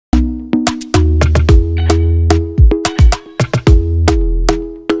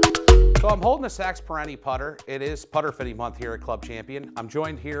I'm holding a SACKS Parente putter. It is putter fitting month here at Club Champion. I'm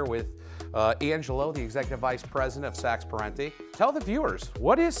joined here with Angelo, the Executive Vice President of SACKS Parente. Tell the viewers,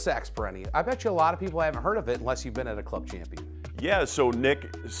 what is SACKS Parente? I bet you a lot of people haven't heard of it unless you've been at a Club Champion. Yeah, so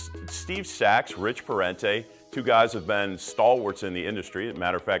Nick, Steve Sacks, Rich Parente, two guys have been stalwarts in the industry. As a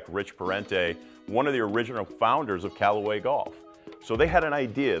matter of fact, Rich Parente, one of the original founders of Callaway Golf. So they had an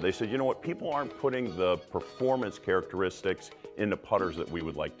idea. They said, you know what, people aren't putting the performance characteristics into putters that we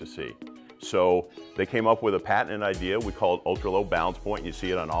would like to see. So they came up with a patented idea. We call it ultra low balance point. You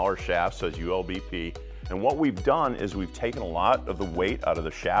see it on all our shafts, says ULBP. And what we've done is we've taken a lot of the weight out of the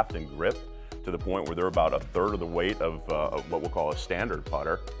shaft and grip to the point where they're about a third of the weight of what we'll call a standard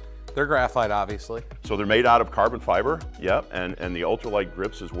putter. They're graphite, obviously. So they're made out of carbon fiber, yep, and the ultralight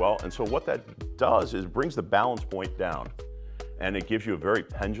grips as well. And so what that does is brings the balance point down. And it gives you a very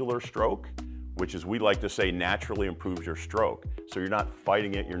pendular stroke, which is, we like to say, naturally improves your stroke. So you're not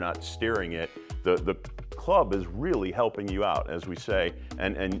fighting it, you're not steering it. The club is really helping you out, as we say,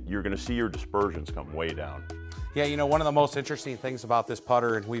 and you're gonna see your dispersions come way down. Yeah, you know, one of the most interesting things about this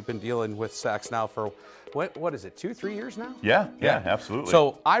putter, and we've been dealing with SACKS now for, what is it, 2-3 years now? Yeah, absolutely.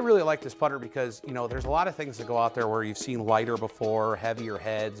 So I really like this putter because, you know, there's a lot of things that go out there where you've seen lighter before, heavier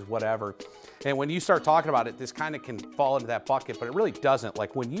heads, whatever. And when you start talking about it, this kind of can fall into that bucket, but it really doesn't.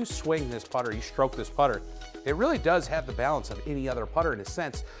 Like when you swing this putter, you stroke this putter, it really does have the balance of any other putter in a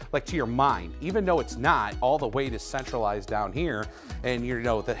sense, like to your mind. Even though it's not, all the weight is centralized down here, and you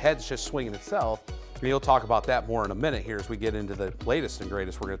know, the head's just swinging itself. You'll talk about that more in a minute here as we get into the latest and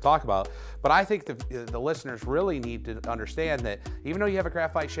greatest we're going to talk about. But I think the listeners really need to understand that even though you have a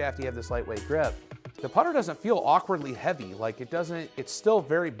graphite shaft, you have this lightweight grip, the putter doesn't feel awkwardly heavy. Like it doesn't, it's still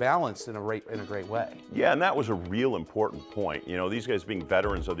very balanced in a great way. Yeah, and that was a real important point. You know, these guys being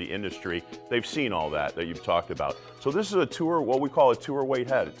veterans of the industry, they've seen all that you've talked about. So this is a tour, what we call a tour weight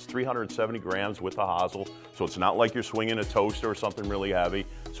head. It's 370 grams with a hosel. So it's not like you're swinging a toaster or something really heavy.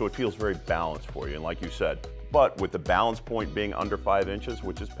 So it feels very balanced for you, and like you said. But with the balance point being under 5 inches,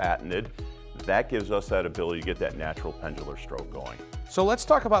 which is patented, that gives us that ability to get that natural pendular stroke going. So let's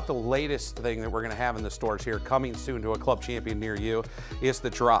talk about the latest thing that we're going to have in the stores here, coming soon to a Club Champion near you, is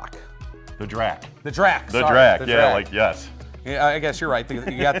the DRAC. The DRAC. The DRAC, The sorry, DRAC, the yeah, DRAC. like, yes. Yeah, I guess you're right.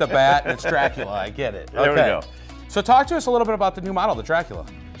 You got the bat and it's Dracula, I get it. There we go. So talk to us a little bit about the new model, the Dracula.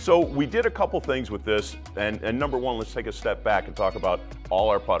 So we did a couple things with this, and number one, let's take a step back and talk about all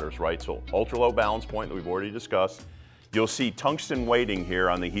our putters, right? So ultra low balance point that we've already discussed. You'll see tungsten weighting here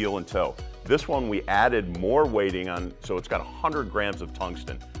on the heel and toe. This one we added more weighting on, so it's got 100 grams of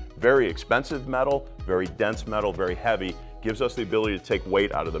tungsten. Very expensive metal, very dense metal, very heavy. Gives us the ability to take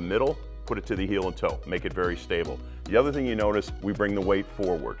weight out of the middle, put it to the heel and toe, make it very stable. The other thing you notice, we bring the weight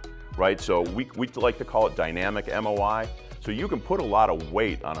forward, right? So we like to call it dynamic MOI. So you can put a lot of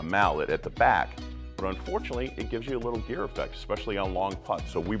weight on a mallet at the back, but unfortunately it gives you a little gear effect, especially on long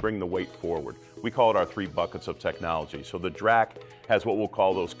putts. So we bring the weight forward. We call it our 3 buckets of technology. So the DRAC has what we'll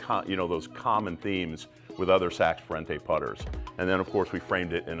call those common themes with other SACKS Parente putters. And then of course we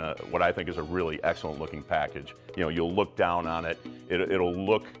framed it in what I think is a really excellent looking package. You know, you'll look down on it, it'll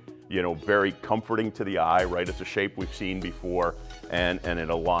look, you know, very comforting to the eye, right? It's a shape we've seen before, and it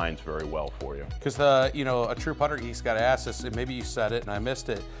aligns very well for you. Because you know, a true putter geek's got to ask this, and maybe you said it and I missed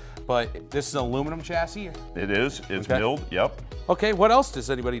it, but this is an aluminum chassis? It is, it's okay. milled, yep. Okay, what else does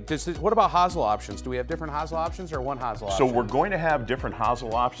what about hosel options? Do we have different hosel options or one hosel option? So we're going to have different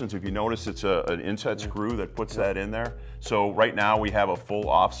hosel options. If you notice, it's an inset screw that puts that in there. So right now we have a full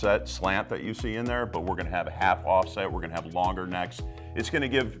offset slant that you see in there, but we're going to have a half offset, we're going to have longer necks. It's going to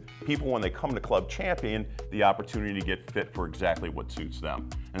give people, when they come to Club Champion, the opportunity to get fit for exactly what suits them.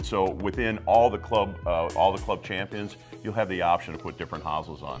 And so within all the club champions, you'll have the option to put different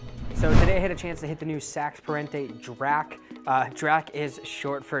hosels on. So today I had a chance to hit the new SACKS Parente DRAC. DRAC is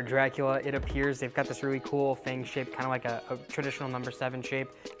short for Dracula. It appears they've got this really cool fang shape, kind of like a traditional number 7 shape.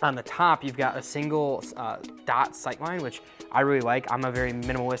 On the top, you've got a single dot sightline, which I really like. I'm a very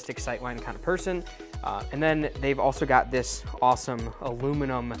minimalistic sightline kind of person. And then they've also got this awesome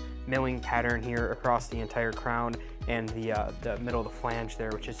aluminum milling pattern here across the entire crown and the middle of the flange there,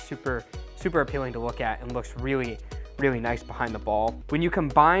 which is super appealing to look at and looks really nice behind the ball. When you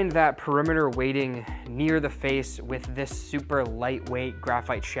combine that perimeter weighting near the face with this super lightweight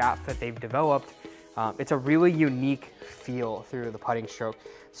graphite shaft that they've developed, it's a really unique feel through the putting stroke.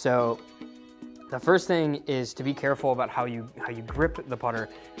 So the first thing is to be careful about how you grip the putter,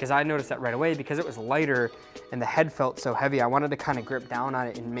 because I noticed that right away because it was lighter and the head felt so heavy. I wanted to kind of grip down on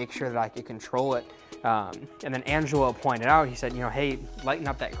it and make sure that I could control it. And then Angelo pointed out, he said, you know, hey, lighten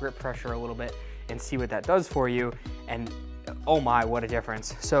up that grip pressure a little bit and see what that does for you. And oh my, what a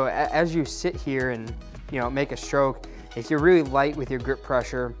difference. So as you sit here and, you know, make a stroke, if you're really light with your grip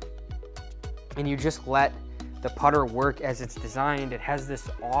pressure and you just let the putter work as it's designed, it has this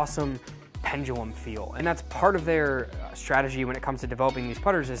awesome pendulum feel. And that's part of their strategy when it comes to developing these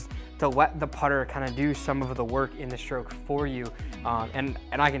putters, is to let the putter kind of do some of the work in the stroke for you. And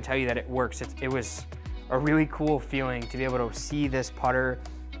I can tell you that it works. It was a really cool feeling to be able to see this putter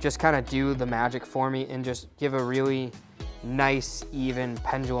just kind of do the magic for me and just give a really nice, even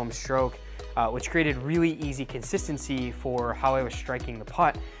pendulum stroke, which created really easy consistency for how I was striking the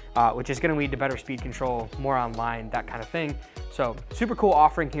putt, which is going to lead to better speed control, more on line, that kind of thing. So super cool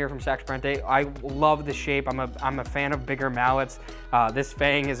offering here from SACKS Parente. I love the shape. I'm a fan of bigger mallets. This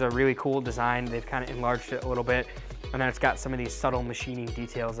fang is a really cool design. They've kind of enlarged it a little bit. And then it's got some of these subtle machining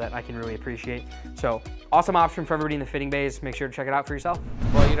details that I can really appreciate. So awesome option for everybody in the fitting bays. Make sure to check it out for yourself.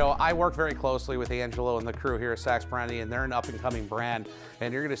 Well, you know, I work very closely with Angelo and the crew here at SACKS Parente, and they're an up-and-coming brand,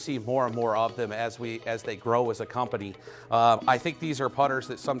 and you're going to see more and more of them as they grow as a company. I think these are putters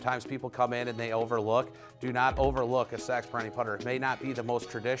that sometimes people come in and they overlook. Do not overlook a SACKS Parente putter. It may not be the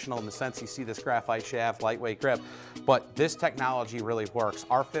most traditional in the sense you see this graphite shaft, lightweight grip, but this technology really works.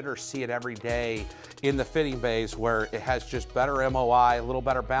 Our fitters see it every day in the fitting bays, where it has just better MOI, a little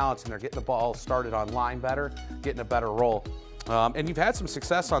better balance, and they're getting the ball started on line better, getting a better roll. And you've had some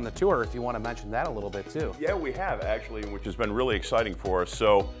success on the tour, if you want to mention that a little bit too. Yeah, we have actually, which has been really exciting for us.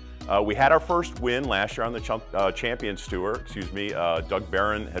 So we had our first win last year on the Champions Tour, Doug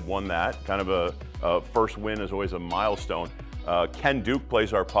Barron had won that. Kind of a first win is always a milestone. Ken Duke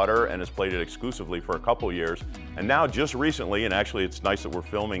plays our putter and has played it exclusively for a couple years. And now just recently, and actually it's nice that we're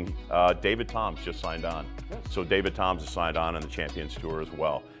filming, David Toms just signed on. Yes. So David Toms has signed on the Champions Tour as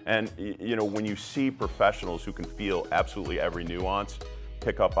well. And you know, when you see professionals who can feel absolutely every nuance,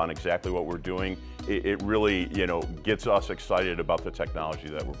 pick up on exactly what we're doing, it really, you know, gets us excited about the technology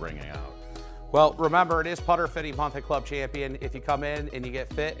that we're bringing out. Well, remember, it is Putter Fitting Month at Club Champion. If you come in and you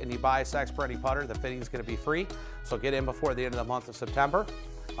get fit and you buy a SACKS Parente putter, the fitting is going to be free. So get in before the end of the month of September.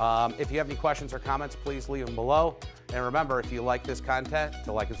 If you have any questions or comments, please leave them below. And remember, if you like this content,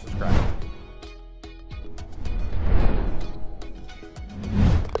 to like and subscribe.